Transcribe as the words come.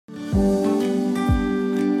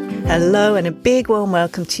Hello and a big warm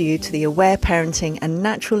welcome to you to the Aware Parenting and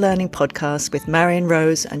Natural Learning podcast with Marion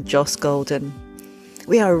Rose and Joss Golden.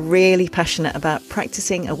 We are really passionate about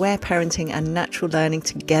practicing aware parenting and natural learning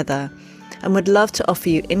together and would love to offer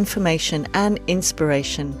you information and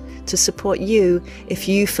inspiration to support you if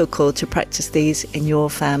you feel called to practice these in your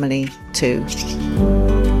family too.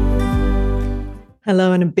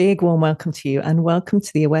 Hello and a big warm welcome to you and welcome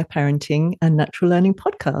to the Aware Parenting and Natural Learning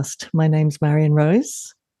podcast. My name's Marion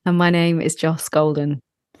Rose. And my name is Joss Golden.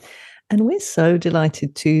 And we're so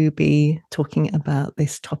delighted to be talking about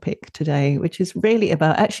this topic today, which is really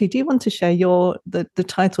about, actually, do you want to share the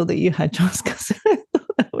title that you had, Joss?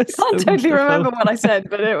 I can't totally remember what I said,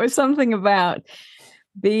 but it was something about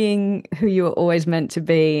being who you were always meant to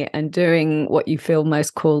be and doing what you feel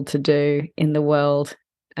most called to do in the world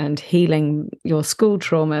and healing your school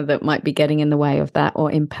trauma that might be getting in the way of that or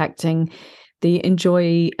impacting the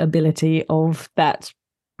enjoyability of that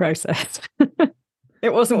process.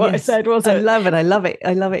 It wasn't what I said, was it? I love it.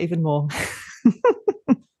 I love it even more.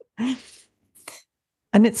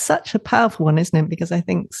 And it's such a powerful one, isn't it? Because I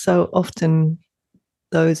think so often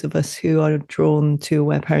those of us who are drawn to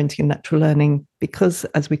aware parenting and natural learning, because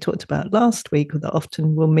as we talked about last week, that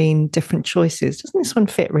often will mean different choices. Doesn't this one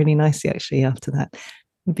fit really nicely actually after that?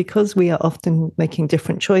 Because we are often making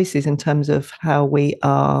different choices in terms of how we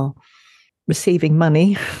are receiving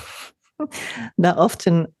money, that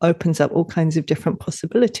often opens up all kinds of different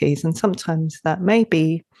possibilities. And sometimes that may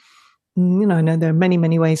be, I know there are many,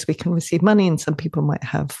 many ways we can receive money, and some people might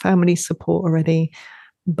have family support already,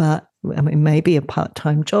 but it may be a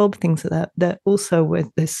part-time job, things like that. That also,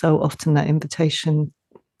 there's so often that invitation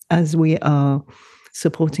as we are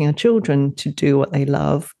supporting our children to do what they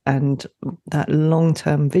love, and that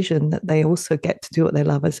long-term vision that they also get to do what they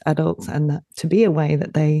love as adults, and that to be a way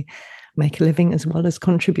that they make a living as well as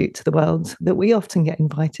contribute to the world, that we often get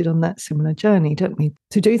invited on that similar journey, don't we?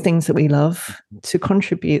 To do things that we love, to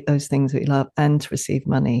contribute those things that we love, and to receive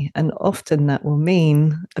money. And often that will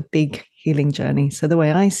mean a big healing journey. So the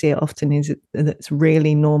way I see it often is that it's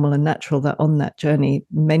really normal and natural that on that journey,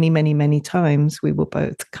 many, many, many times, we will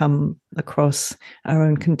both come across our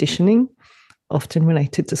own conditioning, often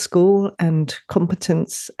related to school and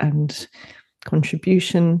competence and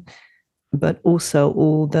contribution, but also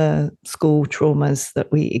all the school traumas that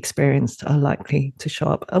we experienced are likely to show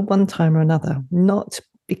up at one time or another, not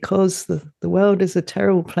because the world is a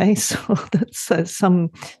terrible place or that's some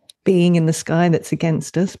being in the sky that's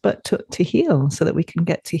against us, but to heal, so that we can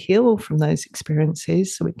get to heal from those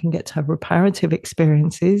experiences, so we can get to have reparative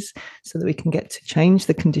experiences, so that we can get to change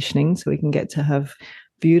the conditioning, so we can get to have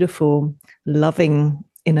beautiful, loving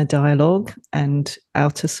inner dialogue and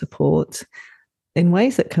outer support in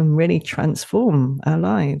ways that can really transform our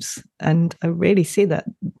lives. And I really see that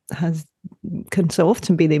can so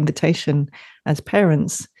often be the invitation as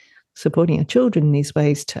parents supporting our children in these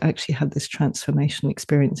ways to actually have this transformation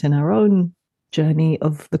experience in our own journey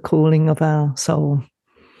of the calling of our soul.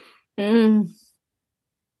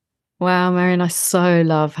 Wow, Marion, I so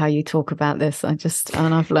love how you talk about this.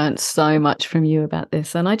 And I've learned so much from you about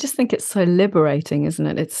this. And I just think it's so liberating, isn't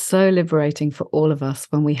it? It's so liberating for all of us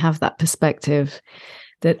when we have that perspective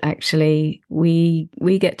that actually we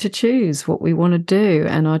get to choose what we want to do,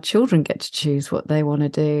 and our children get to choose what they want to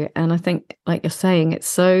do. And I think, like you're saying, it's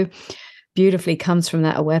so beautifully comes from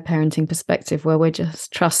that aware parenting perspective where we're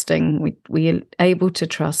just trusting, we're able to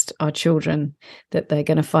trust our children that they're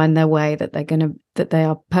going to find their way, that they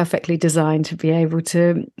are perfectly designed to be able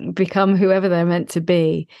to become whoever they're meant to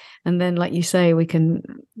be. And then, like you say, we can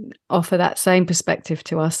offer that same perspective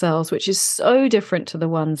to ourselves, which is so different to the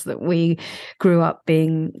ones that we grew up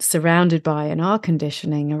being surrounded by in our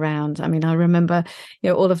conditioning around. I mean, I remember,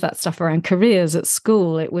 all of that stuff around careers at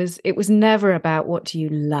school. It was never about what do you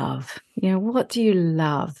love? What do you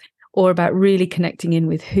love? Or about really connecting in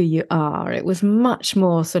with who you are. It was much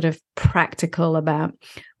more sort of practical about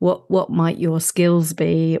what might your skills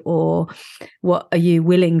be, or what are you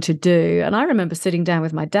willing to do. And I remember sitting down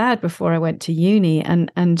with my dad before I went to uni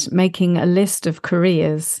and making a list of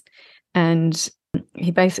careers. And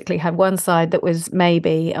he basically had one side that was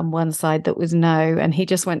maybe and one side that was no. And he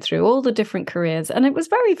just went through all the different careers. And it was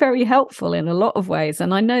very, very helpful in a lot of ways.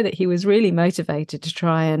 And I know that he was really motivated to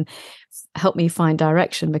try and help me find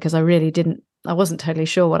direction, because I wasn't totally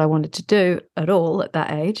sure what I wanted to do at all at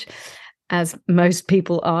that age, as most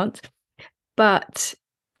people aren't. But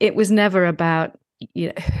it was never about,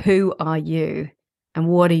 who are you and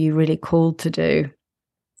what are you really called to do?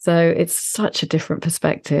 So it's such a different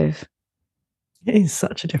perspective. It is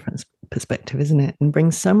such a different perspective, isn't it? And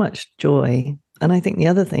brings so much joy. And I think the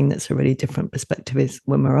other thing that's a really different perspective is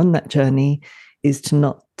when we're on that journey is to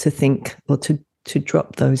not to think or to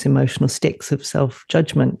drop those emotional sticks of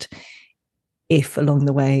self-judgment if along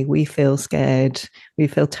the way we feel scared, we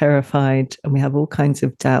feel terrified, and we have all kinds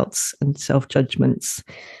of doubts and self-judgments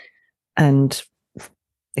and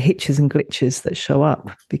hitches and glitches that show up,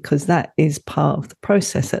 because that is part of the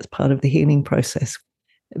process. That's part of the healing process.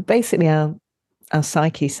 Basically, our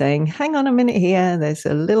psyche saying, hang on a minute here, there's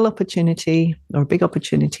a little opportunity or a big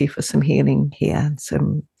opportunity for some healing here,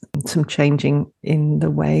 some changing in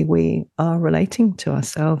the way we are relating to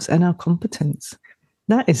ourselves and our competence.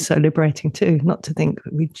 That is so liberating too, not to think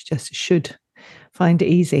that we just should find it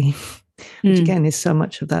easy, which again is so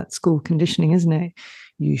much of that school conditioning, isn't it?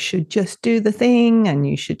 You should just do the thing and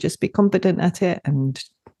you should just be competent at it, and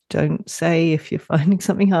don't say if you're finding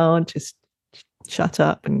something hard, just shut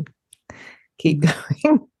up and keep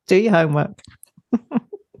going, do your homework.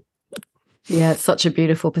 Yeah, it's such a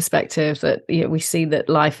beautiful perspective that we see that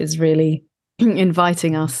life is really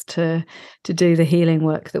inviting us to do the healing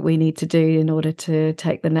work that we need to do in order to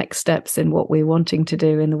take the next steps in what we're wanting to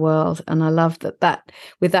do in the world. And I love that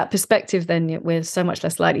with that perspective, then we're so much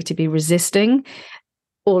less likely to be resisting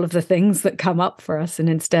all of the things that come up for us, and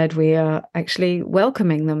instead we are actually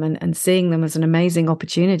welcoming them and seeing them as an amazing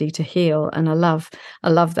opportunity to heal. And I love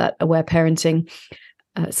that aware parenting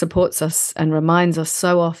supports us and reminds us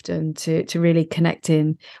so often to really connect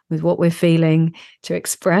in with what we're feeling, to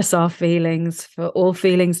express our feelings, for all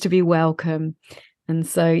feelings to be welcome. And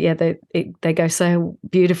so, yeah, they go so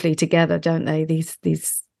beautifully together, don't they?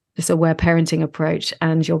 This aware parenting approach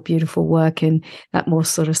and your beautiful work in that more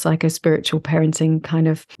sort of psycho-spiritual parenting kind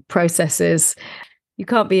of processes. You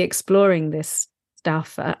can't be exploring this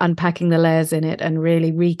stuff, unpacking the layers in it and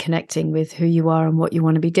really reconnecting with who you are and what you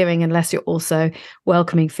want to be doing, unless you're also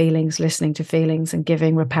welcoming feelings, listening to feelings, and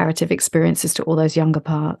giving reparative experiences to all those younger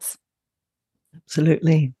parts.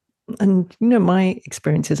 Absolutely. And, my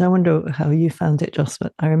experiences, I wonder how you found it, Joss,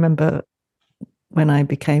 but I remember when I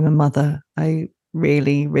became a mother, I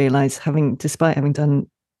really realized, despite having done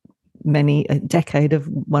a decade of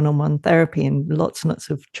one-on-one therapy and lots and lots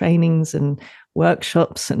of trainings and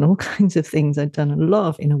workshops and all kinds of things, I'd done a lot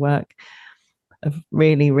of inner work, of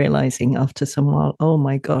really realizing after some while, oh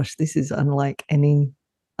my gosh, this is unlike any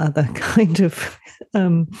other kind of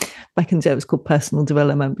back in the day it was called personal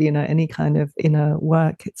development, but any kind of inner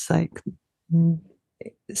work, it's like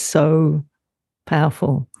so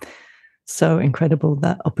powerful, so incredible,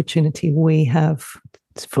 that opportunity we have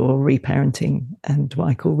for reparenting and what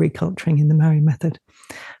I call reculturing in the Mary method.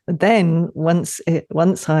 But then once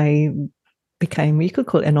I became, you could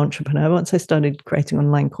call it an entrepreneur, once I started creating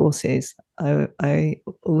online courses, I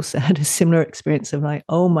also had a similar experience of like,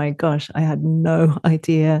 oh my gosh, I had no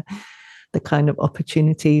idea the kind of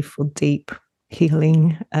opportunity for deep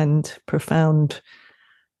healing and profound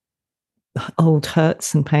old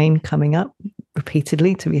hurts and pain coming up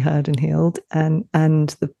repeatedly to be heard and healed,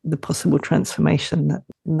 and the possible transformation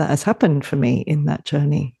that has happened for me in that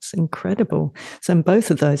journey. It's incredible. So in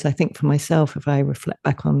both of those, I think for myself, if I reflect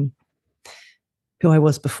back on who I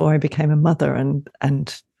was before I became a mother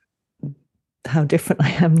and how different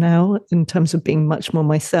I am now in terms of being much more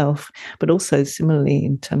myself, but also similarly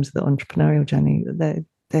in terms of the entrepreneurial journey,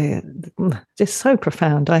 they're just so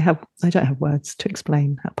profound. I don't have words to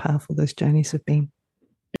explain how powerful those journeys have been.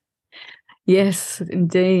 Yes,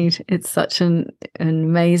 indeed. It's such an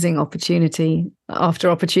amazing opportunity after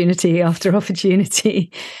opportunity after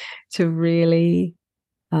opportunity to really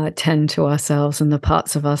tend to ourselves and the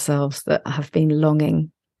parts of ourselves that have been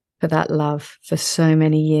longing for that love for so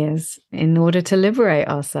many years in order to liberate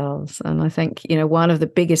ourselves. And I think, one of the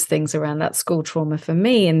biggest things around that school trauma for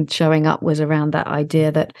me and showing up was around that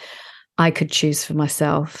idea that I could choose for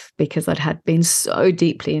myself, because I'd had been so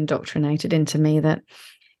deeply indoctrinated into me that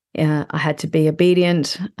I had to be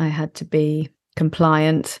obedient, I had to be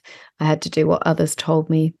compliant, I had to do what others told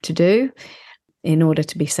me to do in order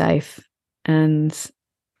to be safe. And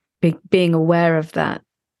being aware of that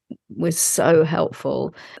was so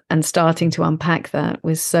helpful, and starting to unpack that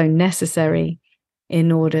was so necessary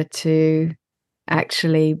in order to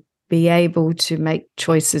actually be able to make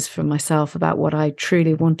choices for myself about what I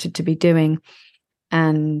truly wanted to be doing,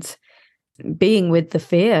 and being with the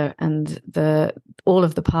fear and all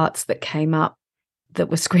of the parts that came up that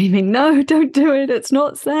were screaming, no, don't do it, it's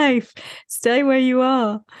not safe, stay where you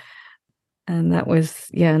are. And that was,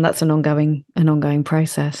 and that's an ongoing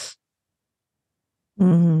process.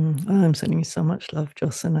 I'm sending you so much love,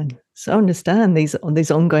 Joss, and I so understand these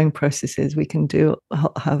ongoing processes we can do,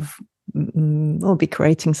 have or be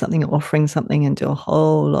creating something, offering something, and do a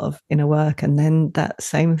whole lot of inner work, and then that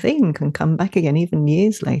same thing can come back again even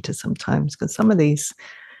years later sometimes, because some of these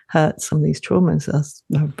hurts, some of these traumas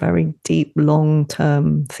are very deep,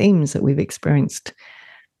 long-term themes that we've experienced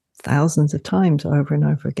thousands of times over and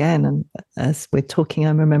over again. And as we're talking,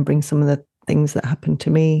 I'm remembering some of the things that happened to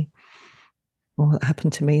me, or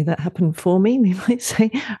that happened for me, we might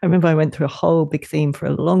say. I remember I went through a whole big theme for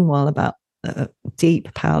a long while about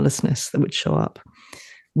deep powerlessness that would show up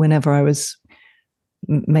whenever I was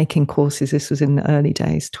making courses. This was in the early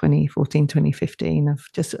days, 2014, 2015, of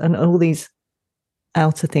just, and all these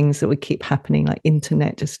outer things that would keep happening, like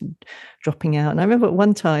internet just dropping out. And I remember at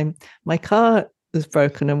one time my car was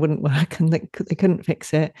broken and wouldn't work, and they couldn't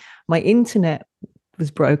fix it. My internet was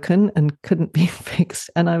broken and couldn't be fixed.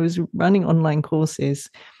 And I was running online courses,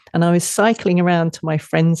 and I was cycling around to my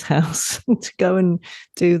friend's house to go and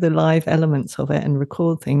do the live elements of it and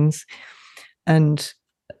record things. And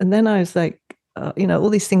then I was like, all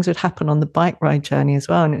these things would happen on the bike ride journey as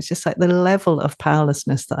well. And it's just like the level of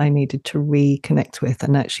powerlessness that I needed to reconnect with,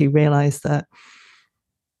 and actually realize that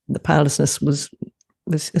the powerlessness was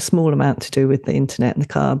a small amount to do with the internet and the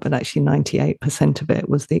car, but actually 98% of it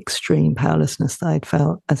was the extreme powerlessness that I'd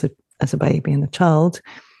felt as a baby and a child.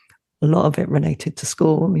 A lot of it related to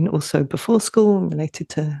school. I mean, also before school, related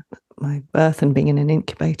to my birth and being in an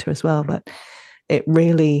incubator as well. But it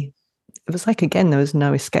was like, again, there was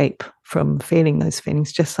no escape from feeling those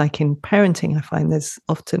feelings. Just like in parenting, I find there's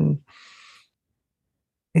often,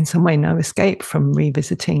 in some way, no escape from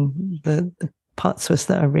revisiting the parts of us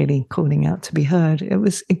that are really calling out to be heard. It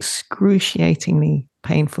was excruciatingly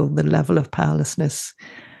painful, the level of powerlessness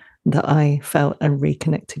that I felt and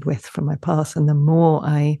reconnected with from my past. And the more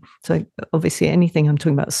so obviously anything I'm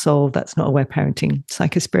talking about soul, that's not aware parenting.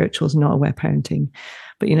 Psychospiritual is not aware parenting.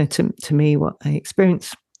 But, to me, what I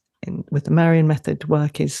experience with the Marion method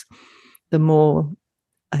work is the more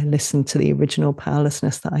I listened to the original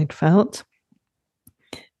powerlessness that I'd felt,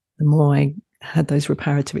 the more I had those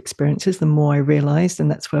reparative experiences, the more I realized,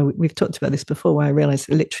 and that's where we've talked about this before, where I realized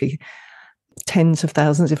literally tens of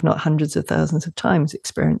thousands, if not hundreds of thousands of times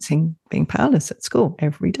experiencing being powerless at school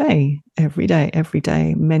every day,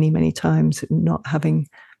 many, many times, not having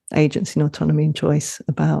agency and autonomy and choice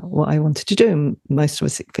about what I wanted to do. And most of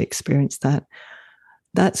us experienced that.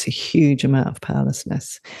 That's a huge amount of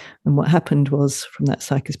powerlessness. And what happened was, from that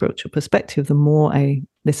psychospiritual perspective, the more I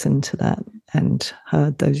listened to that and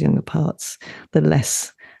heard those younger parts, the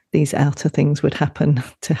less these outer things would happen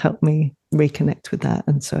to help me reconnect with that.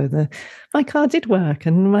 And so my car did work,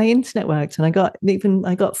 and my internet worked, and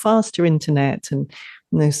I got faster internet. And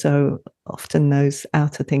so often those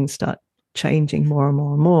outer things start changing more and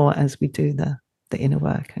more and more as we do the inner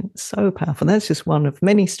work. And it's so powerful. That's just one of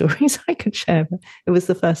many stories I could share, but it was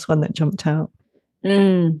the first one that jumped out.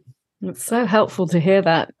 It's so helpful to hear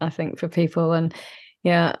that, I think, for people. And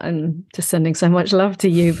yeah, I'm just sending so much love to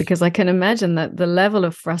you, because I can imagine that the level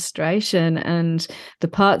of frustration and the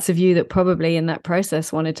parts of you that probably in that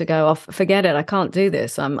process wanted to go off, forget it, I can't do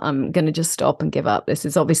this, I'm going to just stop and give up, this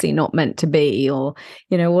is obviously not meant to be, or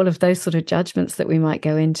all of those sort of judgments that we might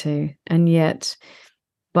go into. And yet,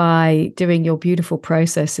 by doing your beautiful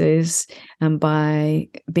processes and by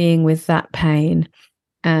being with that pain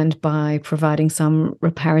and by providing some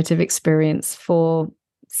reparative experience for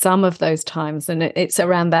some of those times, and it's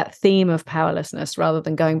around that theme of powerlessness rather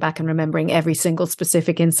than going back and remembering every single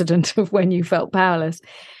specific incident of when you felt powerless,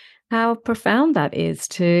 how profound that is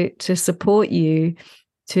to support you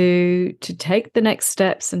to take the next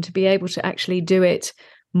steps and to be able to actually do it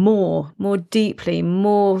more deeply,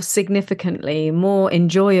 more significantly, more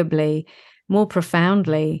enjoyably, more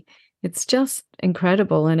profoundly. It's just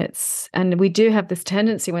incredible. And we do have this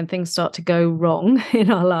tendency, when things start to go wrong in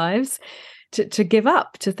our lives, to give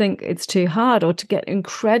up, to think it's too hard, or to get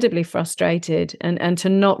incredibly frustrated and to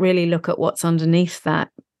not really look at what's underneath that.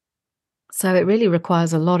 So it really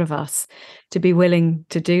requires a lot of us to be willing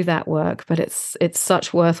to do that work, but it's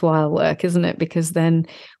such worthwhile work, isn't it? Because then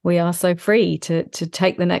we are so free to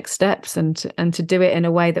take the next steps and to do it in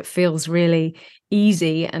a way that feels really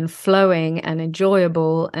easy and flowing and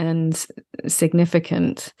enjoyable and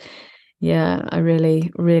significant. Yeah, I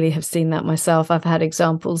really, really have seen that myself. I've had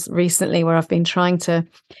examples recently where I've been trying to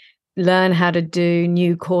learn how to do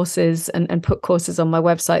new courses and put courses on my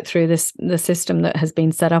website through the system that has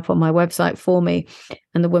been set up on my website for me.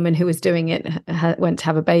 And the woman who was doing it went to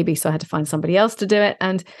have a baby, so I had to find somebody else to do it.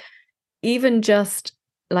 And even just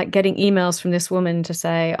like getting emails from this woman to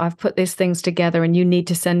say, I've put these things together and you need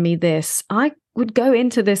to send me this, I would go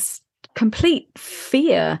into this complete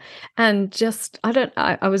fear and just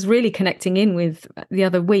I was really connecting in with the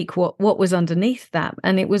other week what was underneath that.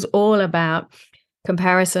 And it was all about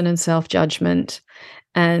comparison and self-judgment,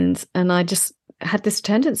 and I just had this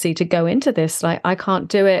tendency to go into this like, I can't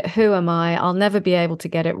do it. Who am I? I'll never be able to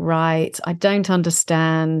get it right. I don't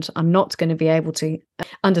understand. I'm not going to be able to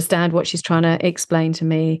understand what she's trying to explain to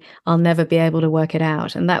me. I'll never be able to work it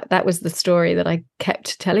out. And that was the story that I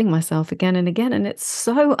kept telling myself again and again. And it's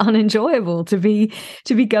so unenjoyable to be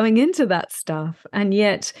going into that stuff. And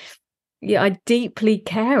yet, yeah, I deeply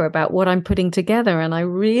care about what I'm putting together, and I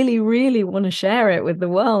really, really want to share it with the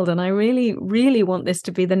world. And I really, really want this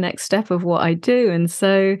to be the next step of what I do. And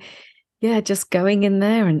so, yeah, just going in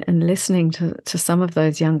there and listening to some of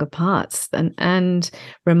those younger parts and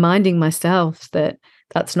reminding myself that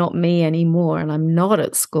that's not me anymore. And I'm not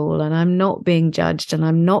at school, and I'm not being judged, and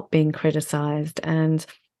I'm not being criticized. And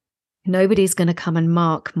nobody's going to come and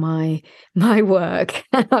mark my work.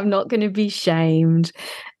 I'm not going to be shamed.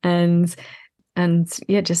 And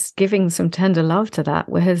yeah, just giving some tender love to that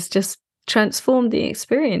has just transformed the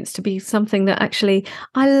experience to be something that actually,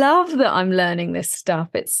 I love that I'm learning this stuff.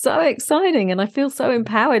 It's so exciting, and I feel so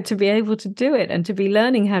empowered to be able to do it and to be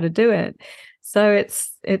learning how to do it. So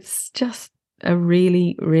it's just a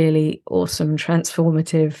really, really awesome,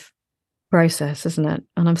 transformative process, isn't it?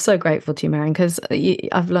 And I'm so grateful to you, Marion, because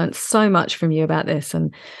I've learned so much from you about this.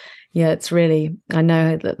 And yeah, it's really, I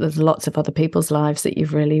know that there's lots of other people's lives that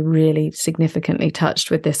you've really, really significantly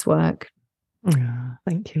touched with this work. Oh,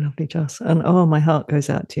 thank you, lovely Joss. And oh, my heart goes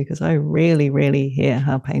out to you, because I really, really hear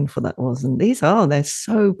how painful that was. And they're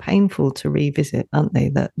so painful to revisit, aren't they?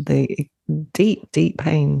 That the deep, deep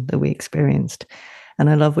pain that we experienced. And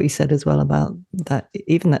I love what you said as well about that,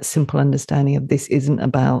 even that simple understanding of this isn't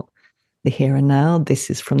about the here and now. This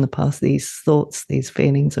is from the past. These thoughts, these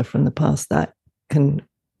feelings are from the past that can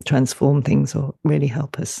transform things or really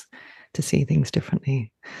help us to see things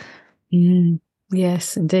differently.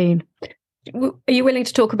 Yes, indeed. Are you willing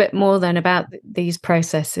to talk a bit more then about these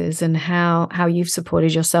processes and how you've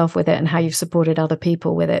supported yourself with it and how you've supported other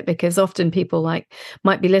people with it? Because often people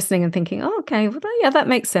might be listening and thinking, oh, okay, well, yeah, that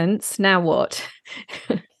makes sense. Now what?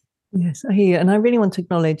 Yes, I hear you. And I really want to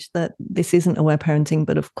acknowledge that this isn't aware parenting,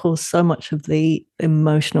 but of course, so much of the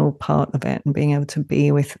emotional part of it and being able to be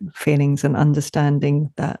with feelings and understanding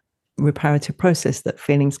that reparative process, that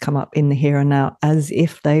feelings come up in the here and now as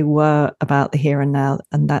if they were about the here and now.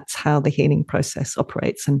 And that's how the healing process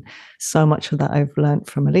operates. And so much of that I've learned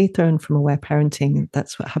from Aletha and from aware parenting.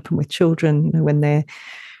 That's what happened with children, when they're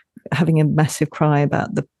having a massive cry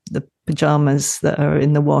about the pajamas that are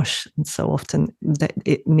in the wash, and so often that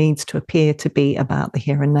it needs to appear to be about the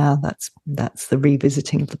here and now. That's the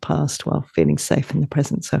revisiting of the past while feeling safe in the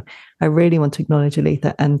present. So I really want to acknowledge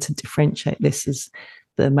Aletha and to differentiate this as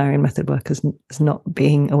the Marion method work as not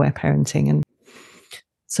being aware parenting. And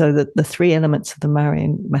so the three elements of the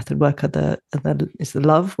Marion method work is the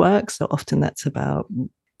love work. So often that's about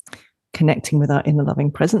connecting with our inner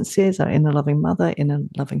loving presences, our inner loving mother, inner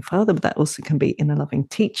loving father, but that also can be inner loving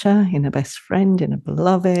teacher, inner best friend, inner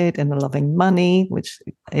beloved, inner loving money, which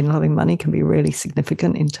inner loving money can be really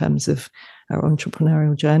significant in terms of our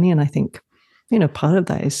entrepreneurial journey. And I think, part of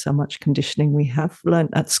that is so much conditioning we have learned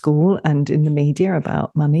at school and in the media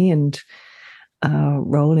about money and our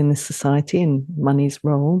role in this society and money's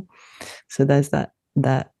role. So there's that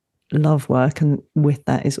love work, and with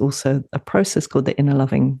that is also a process called the inner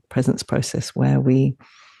loving presence process, where we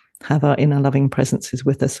have our inner loving presences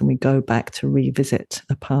with us and we go back to revisit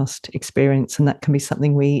a past experience. And that can be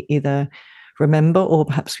something we either remember, or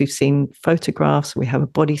perhaps we've seen photographs, we have a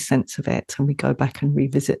body sense of it, and we go back and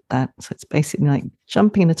revisit that. So it's basically like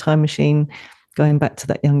jumping in a time machine, going back to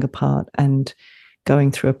that younger part and going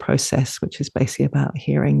through a process which is basically about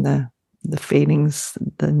hearing the feelings,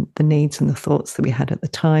 the needs and the thoughts that we had at the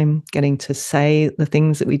time, getting to say the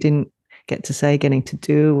things that we didn't get to say, getting to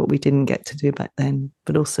do what we didn't get to do back then,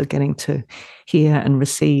 but also getting to hear and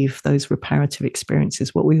receive those reparative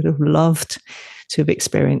experiences, what we would have loved to have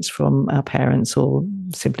experienced from our parents or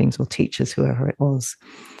siblings or teachers, whoever it was.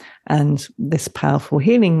 And this powerful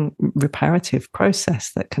healing reparative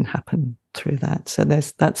process that can happen through that. So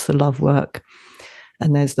that's the love work.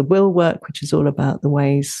 And there's the will work, which is all about the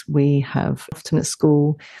ways we have often at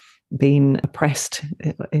school been oppressed,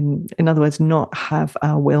 in other words, not have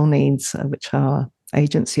our will needs, which are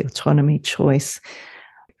agency, autonomy, choice,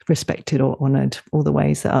 respected or honoured, all the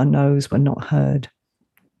ways that our no's were not heard.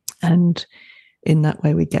 And in that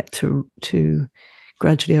way, we get to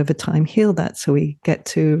gradually over time heal that. So we get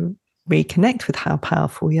to reconnect with how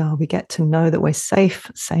powerful we are. We get to know that we're safe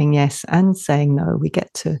saying yes and saying no. We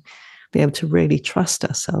get to be able to really trust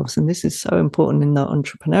ourselves. And this is so important in the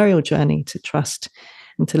entrepreneurial journey, to trust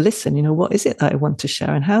and to listen, what is it that I want to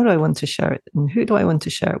share, and how do I want to share it, and who do I want to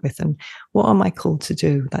share it with, and what am I called to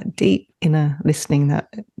do? That deep inner listening,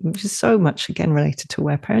 which is so much, again, related to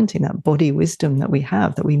aware parenting, that body wisdom that we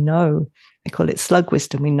have, that we know. I call it slug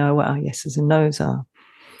wisdom. We know what our yeses and nos are.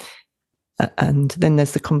 And then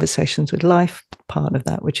there's the conversations with life part of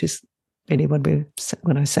that, which is really what I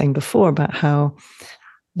was saying before about how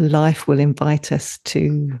life will invite us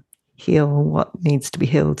to heal what needs to be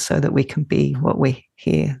healed so that we can be what we're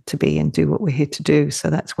here to be and do what we're here to do. So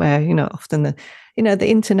that's where, often the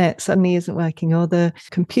internet suddenly isn't working, or the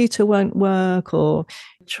computer won't work, or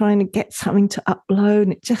trying to get something to upload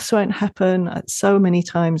and it just won't happen. So many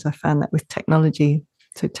times I found that with technology.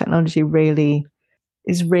 So technology really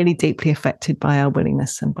is really deeply affected by our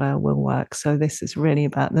willingness and by our will work. So this is really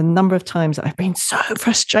about the number of times I've been so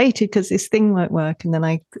frustrated because this thing won't work, and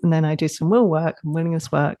then I do some will work and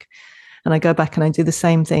willingness work, and I go back and I do the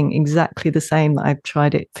same thing, exactly the same. I've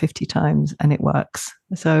tried it 50 times and it works.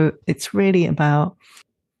 So it's really about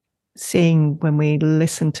seeing, when we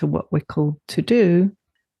listen to what we're called to do,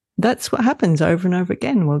 that's what happens over and over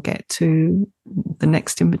again. We'll get to the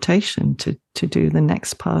next invitation to do the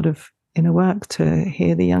next part of inner work, to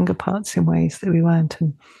hear the younger parts in ways that we weren't.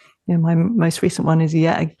 And my most recent one is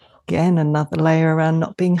yet again another layer around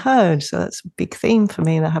not being heard. So that's a big theme for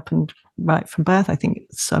me that happened right from birth. I think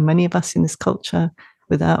so many of us in this culture,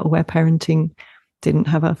 without aware parenting, didn't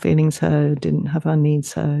have our feelings heard, didn't have our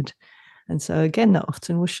needs heard. And so again, that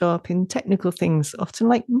often will show up in technical things, often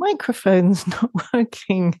like microphones not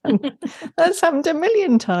working. And that's happened a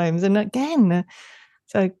million times. And again,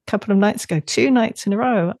 so a couple of nights ago, 2 nights in a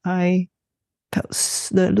row, I felt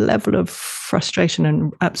the level of frustration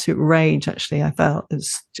and absolute rage, actually, I felt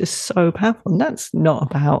is just so powerful. And that's not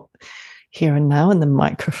about here and now and the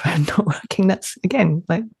microphone not working. That's, again,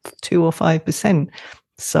 like 2 or 5%.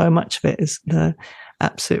 So much of it is the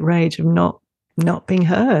absolute rage of not being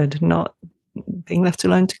heard, not being left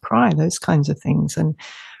alone to cry, those kinds of things. And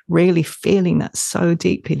really feeling that so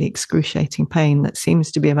deeply, the excruciating pain that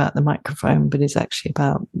seems to be about the microphone, but is actually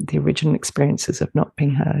about the original experiences of not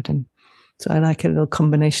being heard. And so I like a little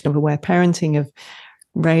combination of aware parenting, of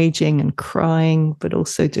raging and crying, but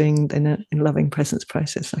also doing the in loving presence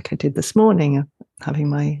process, like I did this morning, of having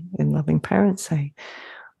my in loving parents say,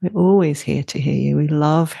 we're always here to hear you. We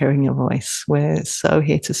love hearing your voice. We're so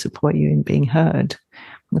here to support you in being heard.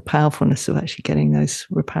 And the powerfulness of actually getting those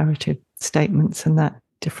reparative statements and that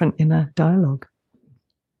different inner dialogue.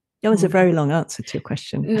 That was a very long answer to your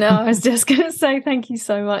question. No, I was just going to say thank you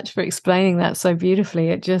so much for explaining that so beautifully.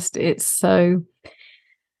 It's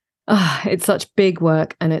such big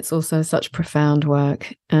work, and it's also such profound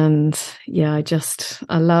work. And yeah,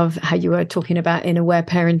 I love how you were talking about in aware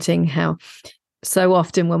parenting, how so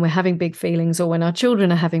often when we're having big feelings, or when our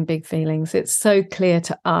children are having big feelings, it's so clear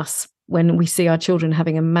to us when we see our children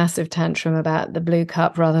having a massive tantrum about the blue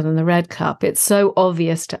cup rather than the red cup. It's so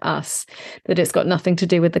obvious to us that it's got nothing to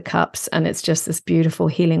do with the cups, and it's just this beautiful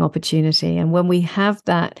healing opportunity. And when we have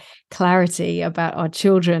that clarity about our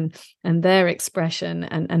children and their expression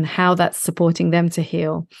and how that's supporting them to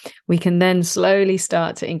heal, we can then slowly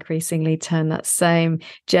start to increasingly turn that same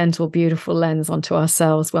gentle, beautiful lens onto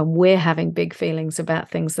ourselves when we're having big feelings about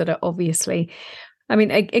things that are obviously, I mean,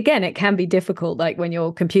 again, it can be difficult, like when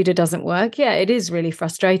your computer doesn't work. Yeah, it is really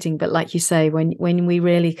frustrating. But like you say, when we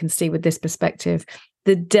really can see with this perspective,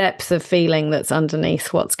 the depth of feeling that's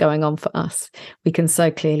underneath what's going on for us, we can so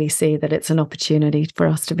clearly see that it's an opportunity for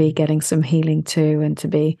us to be getting some healing too, and to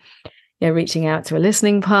be reaching out to a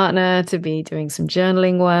listening partner, to be doing some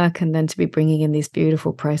journaling work, and then to be bringing in these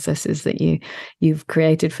beautiful processes that you've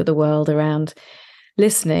created for the world around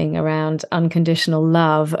listening, around unconditional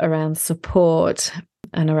love, around support,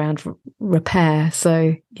 and around repair.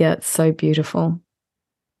 So yeah, it's so beautiful.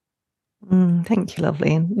 Thank you,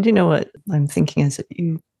 lovely. And do you know what I'm thinking as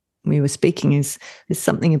we were speaking is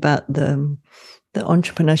something about the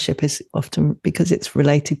entrepreneurship is often, because it's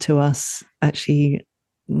related to us actually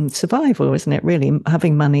survival, isn't it? Really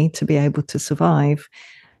having money to be able to survive.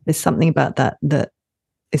 There's something about that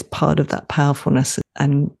is part of that powerfulness.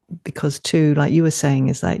 And because too, like you were saying,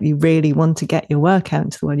 is that you really want to get your work out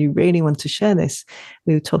into the world. You really want to share this.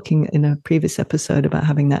 We were talking in a previous episode about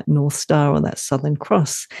having that North Star or that Southern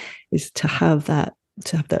Cross, is to have that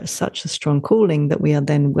such a strong calling that we are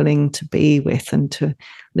then willing to be with and to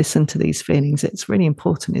listen to these feelings. It's really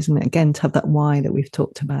important, isn't it? Again, to have that why that we've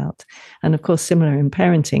talked about. And of course, similar in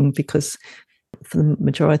parenting, because for the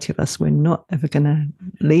majority of us, we're not ever going to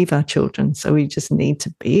leave our children. So we just need to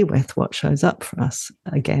be with what shows up for us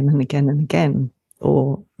again and again and again,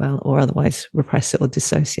 or otherwise repress it or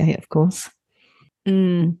dissociate, of course.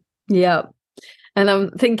 Yeah. And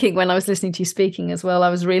I'm thinking, when I was listening to you speaking as well, I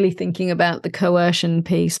was really thinking about the coercion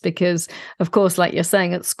piece, because, of course, like you're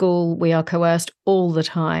saying, at school, we are coerced all the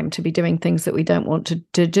time to be doing things that we don't want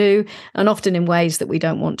to do, and often in ways that we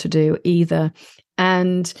don't want to do either.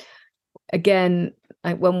 And again,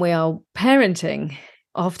 when we are parenting,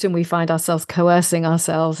 often we find ourselves coercing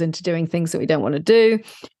ourselves into doing things that we don't want to do.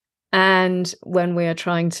 And when we are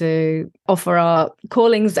trying to offer our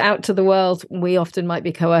callings out to the world, we often might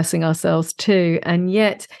be coercing ourselves too. And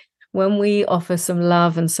yet, when we offer some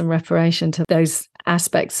love and some reparation to those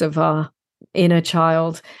aspects of our inner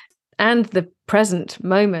child and the present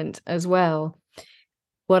moment as well,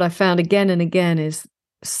 what I found again and again is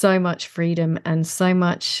so much freedom and so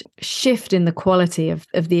much shift in the quality of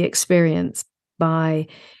the experience by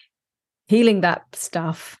healing that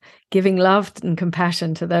stuff, giving love and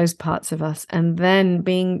compassion to those parts of us, and then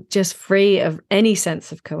being just free of any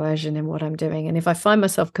sense of coercion in what I'm doing. And if I find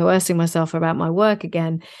myself coercing myself about my work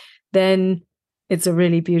again, then it's a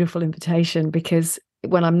really beautiful invitation, because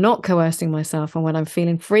when I'm not coercing myself and when I'm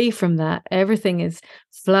feeling free from that, everything is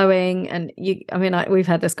flowing. And we've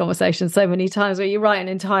had this conversation so many times, where you write an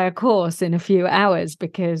entire course in a few hours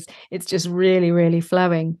because it's just really, really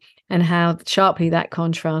flowing, and how sharply that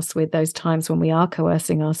contrasts with those times when we are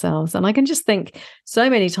coercing ourselves. And I can just think, so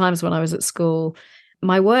many times when I was at school,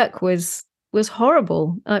 my work was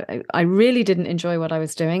horrible. I really didn't enjoy what I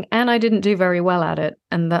was doing, and I didn't do very well at it.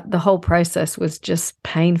 And that the whole process was just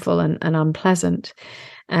painful and unpleasant.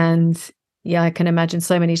 And yeah, I can imagine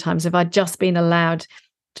so many times, if I'd just been allowed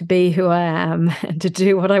to be who I am and to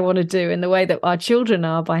do what I want to do in the way that our children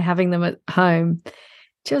are, by having them at home,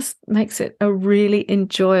 just makes it a really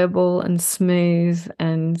enjoyable and smooth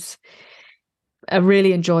and a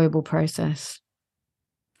really enjoyable process.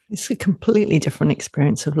 It's a completely different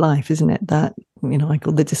experience of life, isn't it? That, I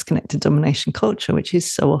call the disconnected domination culture, which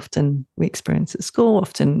is so often we experience at school,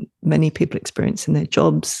 often many people experience in their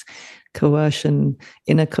jobs, coercion,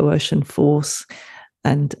 inner coercion force.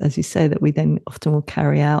 And as you say, that we then often will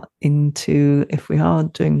carry out into, if we are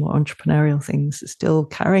doing more entrepreneurial things, still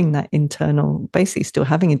carrying that internal, basically still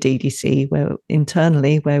having a DDC where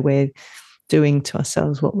internally, where we're doing to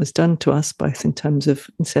ourselves what was done to us, both in terms of,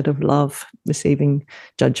 instead of love, receiving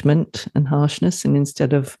judgment and harshness, and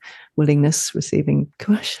instead of willingness, receiving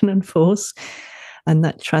coercion and force. And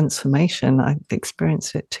that transformation, I've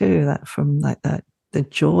experienced it too, that from like that, the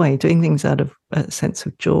joy, doing things out of a sense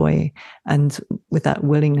of joy, and with that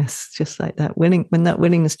willingness, just like that when that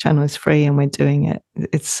willingness channel is free and we're doing it,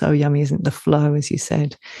 it's so yummy, isn't it? The flow, as you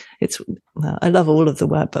said. I love all of the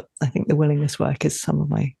work, but I think the willingness work is some of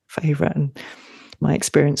my favorite, and my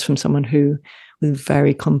experience from someone who was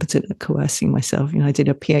very competent at coercing myself. I did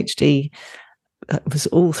a PhD. It was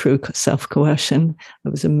all through self-coercion. I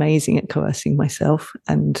was amazing at coercing myself,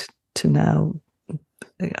 and to now,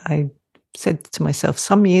 I said to myself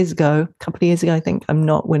some years ago, a couple of years ago, I think, I'm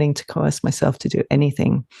not willing to coerce myself to do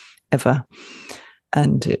anything ever.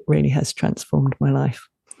 And it really has transformed my life.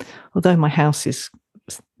 Although my house is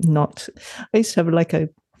not, I used to have like an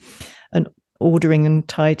ordering and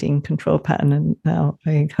tidying control pattern, and now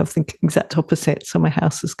I have the exact opposite. So my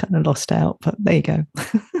house is kind of lost out, but there you go.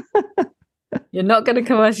 You're not going to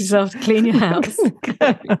coerce yourself to clean your house.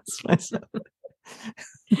 Coerce myself.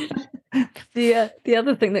 The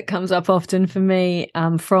other thing that comes up often for me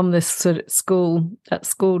from this sort of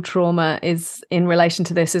school trauma is in relation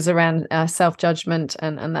to this, is around self-judgment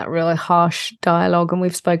and that really harsh dialogue. And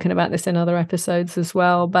we've spoken about this in other episodes as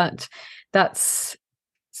well, but that's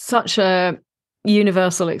such a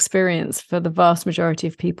universal experience for the vast majority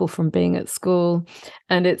of people from being at school.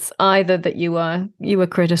 And it's either that you were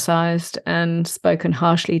criticized and spoken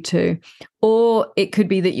harshly to, or it could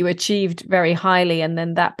be that you achieved very highly and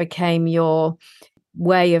then that became your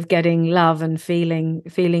way of getting love and feeling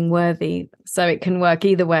worthy. So it can work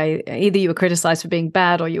either way. Either you were criticized for being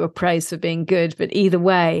bad or you were praised for being good, but either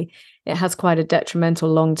way it has quite a detrimental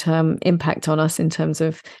long-term impact on us in terms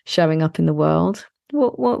of showing up in the world.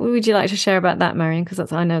 What would you like to share about that, Marion?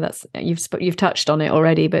 Because I know you've touched on it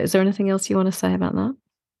already, but is there anything else you want to say about that?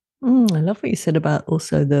 I love what you said about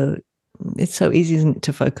also it's so easy, isn't it,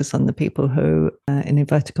 to focus on the people who, in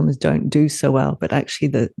inverted commas, don't do so well, but actually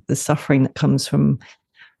the suffering that comes from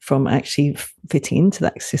actually fitting into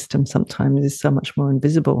that system sometimes is so much more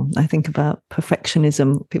invisible. I think about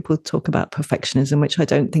perfectionism. People talk about perfectionism, which I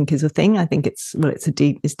don't think is a thing. I think it's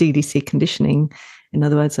DDC conditioning. In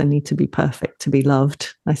other words, I need to be perfect to be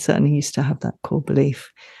loved. I certainly used to have that core belief,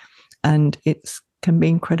 and it can be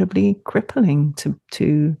incredibly crippling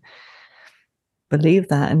to believe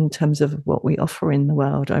that. And in terms of what we offer in the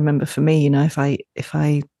world, I remember for me, if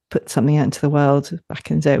I put something out into the world,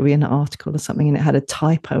 back in the day, it would be an article or something, and it had a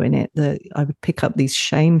typo in it, that I would pick up these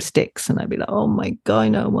shame sticks and I'd be like, oh my God, I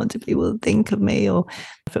don't want people to think of me. Or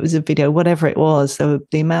if it was a video, whatever it was, so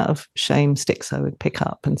the amount of shame sticks I would pick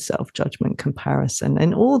up, and self-judgment, comparison,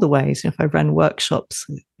 in all the ways. If I ran workshops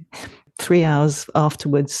 3 hours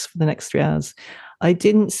afterwards, for the next 3 hours, I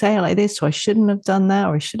didn't say it like this, or I shouldn't have done that,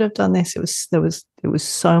 or I should have done this. It was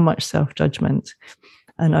so much self-judgment.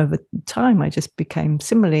 And over time, I just became,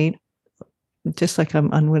 similarly, just like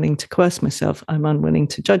I'm unwilling to coerce myself, I'm unwilling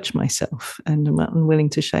to judge myself, and I'm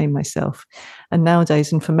unwilling to shame myself. And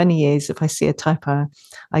nowadays, and for many years, if I see a typo,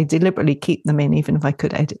 I deliberately keep them in, even if I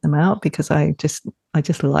could edit them out, because I just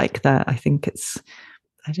like that. I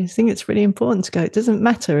just think it's really important to go, it doesn't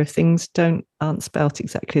matter if things aren't spelt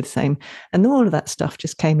exactly the same. And all of that stuff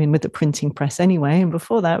just came in with the printing press anyway. And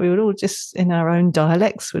before that, we would all just, in our own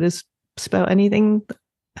dialects, would have spelt anything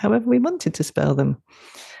however we wanted to spell them.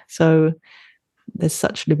 So there's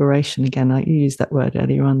such liberation. Again, like you used that word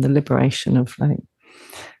earlier on, the liberation of like,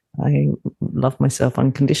 I love myself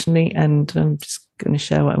unconditionally, and I'm just going to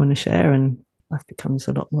share what I want to share, and life becomes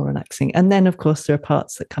a lot more relaxing. And then, of course, there are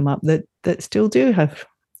parts that come up that still do have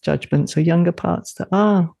judgments, or younger parts that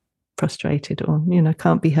are frustrated, or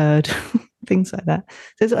can't be heard, things like that.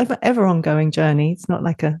 So it's an ever ongoing journey. It's not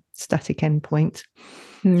like a static end point.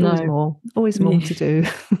 No. Always more to do.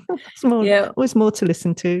 Always more to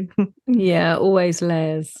listen to. Yeah, always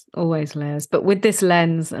layers. But with this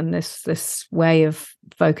lens and this way of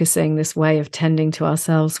focusing, this way of tending to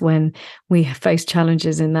ourselves when we face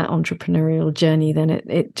challenges in that entrepreneurial journey, then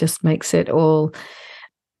it just makes it all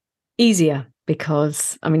easier.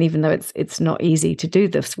 Because even though it's not easy to do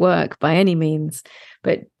this work by any means,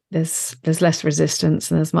 but there's less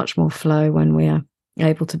resistance and there's much more flow when we are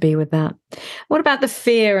able to be with that. What about the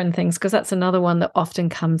fear and things? Because that's another one that often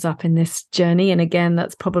comes up in this journey. And again,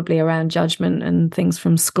 that's probably around judgment and things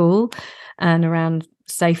from school, and around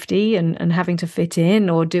safety and having to fit in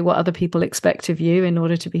or do what other people expect of you in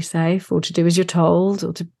order to be safe, or to do as you're told,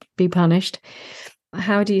 or to be punished.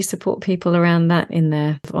 How do you support people around that in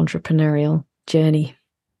their entrepreneurial journey?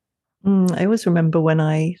 I always remember when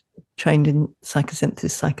I trained in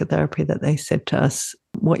psychosynthesis psychotherapy that they said to us,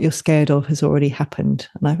 what you're scared of has already happened.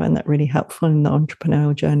 And I find that really helpful in the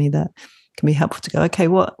entrepreneurial journey. That can be helpful to go, okay,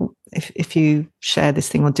 what if you share this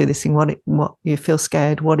thing or do this thing, what you feel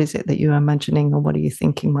scared, what is it that you're imagining, or what are you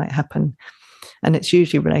thinking might happen? And it's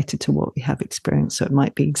usually related to what we have experienced. So it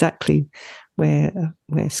might be exactly where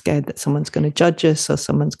we're scared that someone's going to judge us, or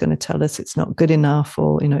someone's going to tell us it's not good enough,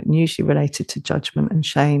 or usually related to judgment and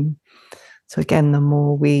shame. So again, the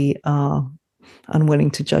more we are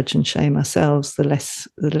unwilling to judge and shame ourselves, the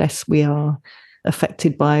less we are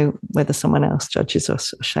affected by whether someone else judges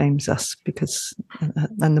us or shames us. Because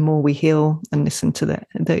and the more we heal and listen to that,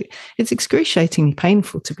 it's excruciatingly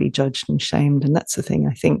painful to be judged and shamed, and that's the thing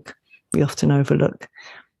I think we often overlook.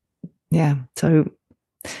 Yeah. So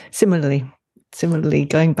similarly,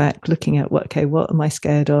 going back, looking at what am I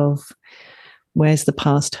scared of? Where's the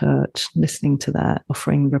past hurt? Listening to that,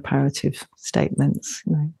 offering reparative statements.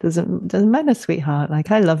 Doesn't matter, sweetheart. Like,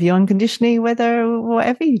 I love you unconditionally,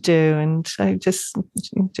 whatever you do, and so just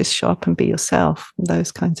show up and be yourself.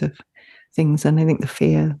 Those kinds of things. And I think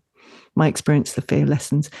my experience, the fear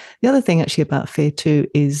lessens. The other thing actually about fear too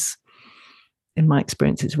is, in my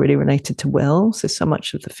experience, it's really related to will. So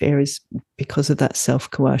much of the fear is because of that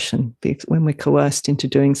self-coercion. When we're coerced into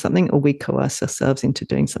doing something, or we coerce ourselves into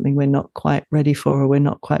doing something we're not quite ready for, or we're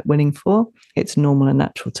not quite willing for, it's normal and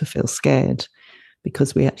natural to feel scared,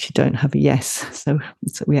 because we actually don't have a yes. So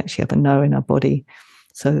we actually have a no in our body.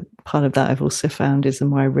 So part of that I've also found is the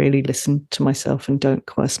more I really listen to myself and don't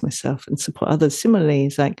coerce myself and support others. Similarly,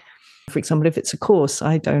 it's like, for example, if it's a course,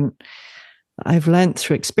 I've learned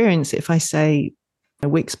through experience, if I say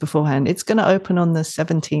weeks beforehand, it's going to open on the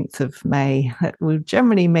 17th of May, that will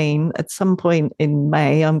generally mean at some point in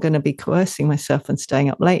May, I'm going to be coercing myself and staying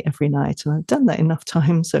up late every night. And I've done that enough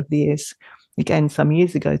times over the years, again, some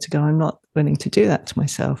years ago, to go, I'm not willing to do that to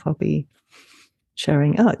myself. I'll be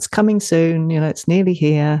sharing, it's coming soon, it's nearly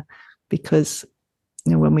here, because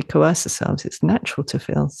when we coerce ourselves, it's natural to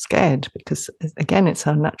feel scared, because again, it's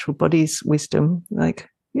our natural body's wisdom. Like,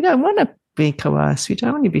 you don't want to be coerced. We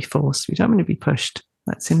don't want to be forced. We don't want to be pushed.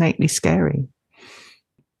 That's innately scary.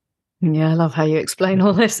 Yeah, I love how you explain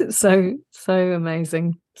all this. It's so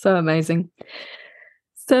amazing. So amazing.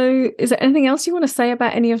 So is there anything else you want to say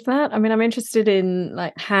about any of that? I'm interested in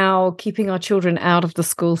like how keeping our children out of the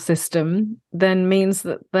school system then means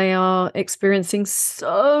that they are experiencing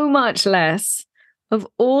so much less of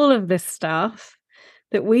all of this stuff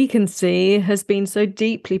that we can see has been so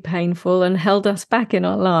deeply painful and held us back in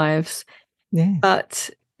our lives. Yes. But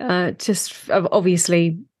just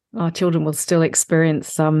obviously, our children will still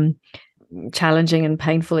experience some challenging and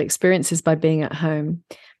painful experiences by being at home.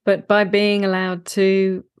 But by being allowed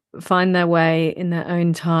to find their way in their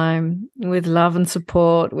own time with love and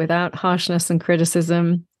support, without harshness and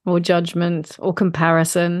criticism or judgment or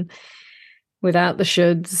comparison, without the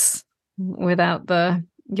shoulds, without the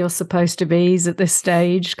you're supposed to be's at this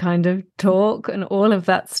stage kind of talk and all of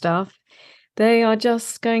that stuff, they are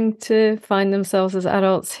just going to find themselves as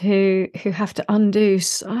adults who have to undo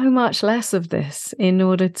so much less of this in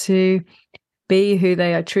order to be who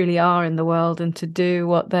they truly are in the world and to do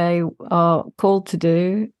what they are called to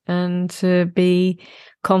do and to be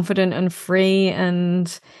confident and free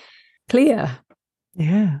and clear.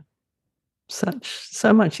 Yeah.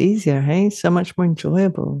 So much easier, hey? So much more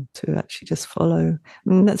enjoyable to actually just follow.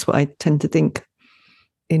 And that's what I tend to think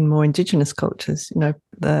in more Indigenous cultures. You know,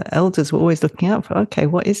 the elders were always looking out for, okay,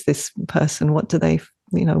 what is this person? What do they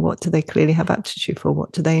clearly have aptitude for?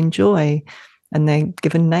 What do they enjoy? And they're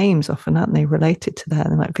given names often, aren't they, related to that?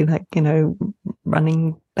 They might be like,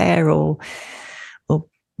 running bear or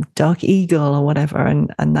dark eagle or whatever.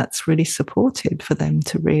 And that's really supported for them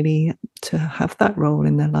to have that role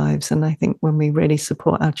in their lives. And I think when we really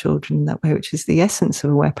support our children in that way, which is the essence of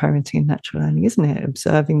aware parenting and natural learning, isn't it?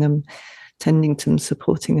 Observing them, tending to them,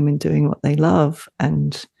 supporting them in doing what they love,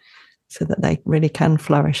 and so that they really can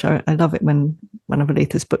flourish. I love it when one of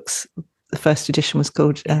Aletha's books, the first edition, was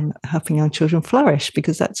called Helping Young Children Flourish,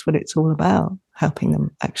 because that's what it's all about, helping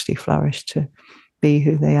them actually flourish, to be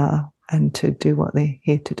who they are and to do what they're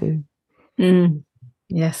here to do.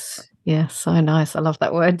 Yes, so nice. I love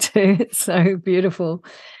that word too. It's so beautiful.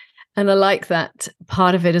 And I like that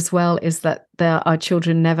part of it as well, is that our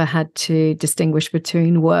children never had to distinguish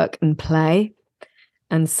between work and play.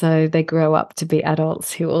 And so they grow up to be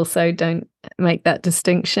adults who also don't make that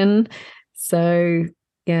distinction. So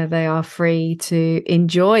yeah, they are free to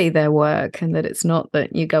enjoy their work, and that it's not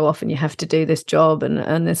that you go off and you have to do this job and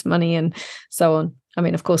earn this money and so on. I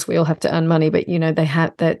mean, of course, we all have to earn money, but they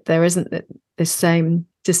have that. There isn't this same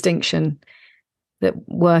distinction that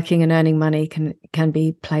working and earning money can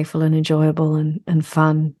be playful and enjoyable and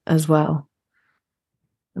fun as well.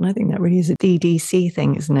 And I think that really is a DDC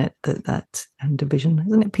thing, isn't it? That and division,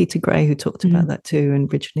 isn't it? Peter Gray who talked about that too.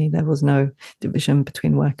 And originally there was no division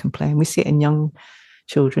between work and play, and we see it in young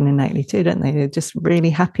children innately too, don't they? They're just really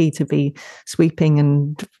happy to be sweeping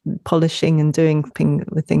and polishing and doing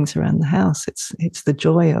the things around the house. It's the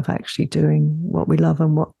joy of actually doing what we love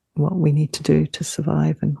and what we need to do to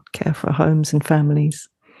survive and care for our homes and families.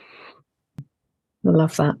 I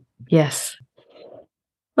love that. Yes.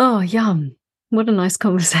 Oh, yum. What a nice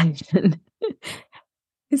conversation.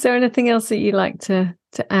 Is there anything else that you'd like to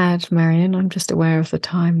add, Marion? I'm just aware of the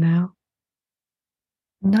time now.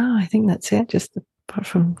 No, I think that's it. Just apart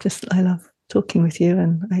from I love talking with you,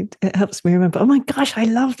 and it helps me remember, oh my gosh, I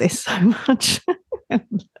love this so much.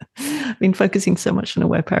 I've been focusing so much on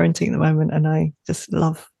aware parenting at the moment, and I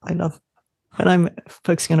love when I'm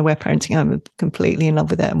focusing on aware parenting, I'm completely in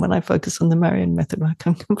love with it. And when I focus on the Marion method work,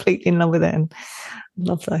 I'm completely in love with it, and I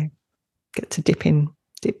love that I get to dip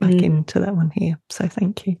back into that one here. So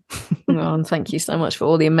thank you. And thank you so much for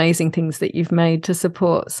all the amazing things that you've made to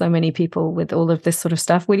support so many people with all of this sort of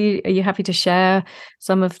stuff. Are you happy to share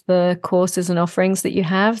some of the courses and offerings that you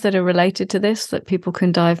have that are related to this, that people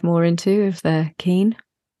can dive more into if they're keen?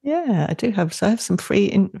 Yeah, I do have. So I have some free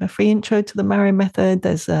intro to the Marion method.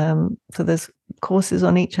 There's courses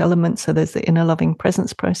on each element. So there's the inner loving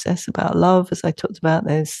presence process about love, as I talked about.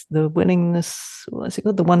 There's the willingness, what's it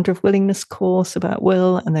called? The Wonder of Willingness course about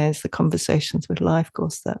will. And there's the Conversations with Life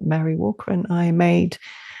course that Mary Walker and I made.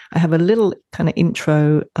 I have a little kind of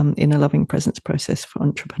intro inner loving presence process for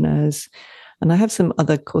entrepreneurs. And I have some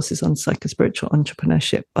other courses on psychospiritual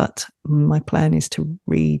entrepreneurship, but my plan is to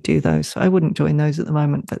redo those. So I wouldn't join those at the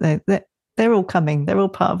moment, but they're all coming. They're all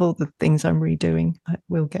part of all the things I'm redoing. I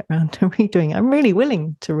will get around to redoing. I'm really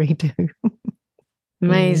willing to redo.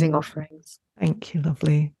 Amazing offerings. Thank you,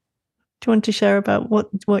 lovely. Do you want to share about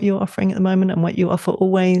what you're offering at the moment and what you offer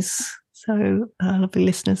always, so lovely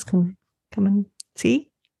listeners can come and see?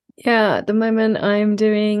 Yeah, at the moment I'm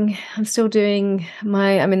still doing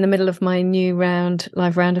I'm in the middle of my new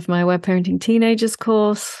live round of my Aware Parenting Teenagers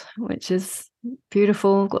course, which is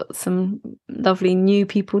beautiful. Got some lovely new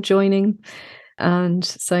people joining. And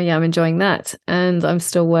so, yeah, I'm enjoying that. And I'm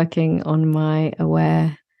still working on my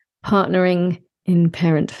Aware Partnering in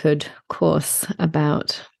Parenthood course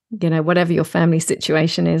about, whatever your family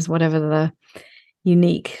situation is, whatever the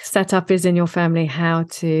unique setup is in your family, how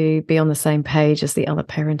to be on the same page as the other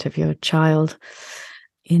parent of your child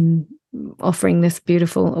in offering this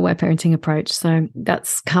beautiful aware parenting approach. So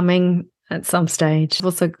that's coming at some stage. I've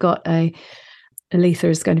also got Aletha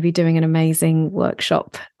is going to be doing an amazing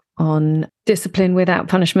workshop on discipline without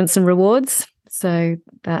punishments and rewards. So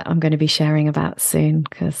that I'm going to be sharing about soon,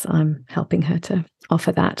 because I'm helping her to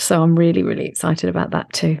offer that. So I'm really, really excited about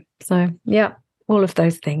that too. So yeah, all of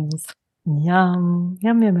those things. Yum,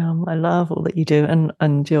 yum, yum, yum. I love all that you do,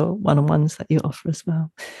 and your one-on-ones that you offer as well.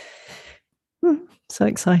 So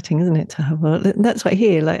exciting, isn't it, to have that's what I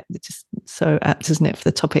hear, like, it's just so apt, isn't it, for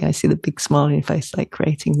the topic. I see the big smile on your face, like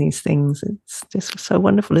creating these things. It's just so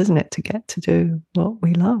wonderful, isn't it, to get to do what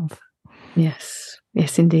we love. Yes,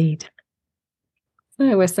 indeed.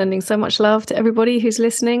 So we're sending so much love to everybody who's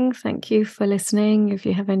listening. Thank you for listening. If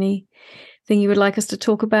you have anything you would like us to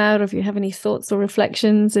talk about, or if you have any thoughts or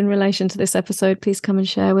reflections in relation to this episode, please come and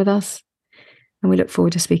share with us. And we look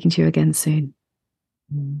forward to speaking to you again soon.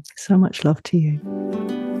 So much love to you.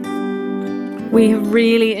 We have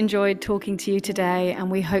really enjoyed talking to you today, and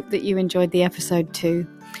we hope that you enjoyed the episode too.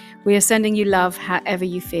 We are sending you love however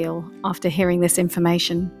you feel after hearing this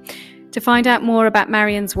information. To find out more about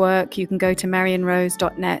Marion's work, you can go to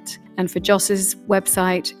marionrose.net, and for Joss's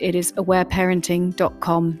website, it is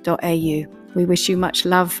awareparenting.com.au. We wish you much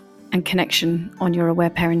love and connection on your aware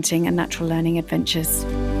parenting and natural learning adventures.